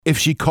If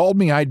she called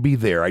me, I'd be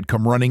there. I'd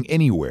come running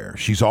anywhere.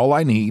 She's all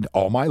I need,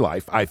 all my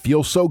life. I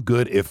feel so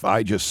good if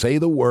I just say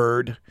the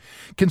word.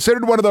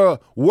 Considered one of the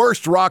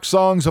worst rock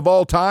songs of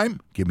all time?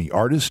 Give me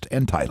artist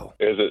and title.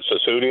 Is it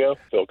Susudio?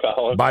 Phil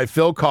Collins? By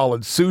Phil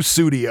Collins,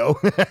 Susudio.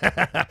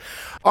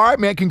 All right,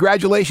 man,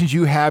 congratulations.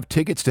 You have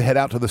tickets to head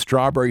out to the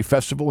Strawberry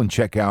Festival and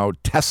check out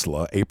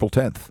Tesla April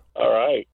 10th. All right.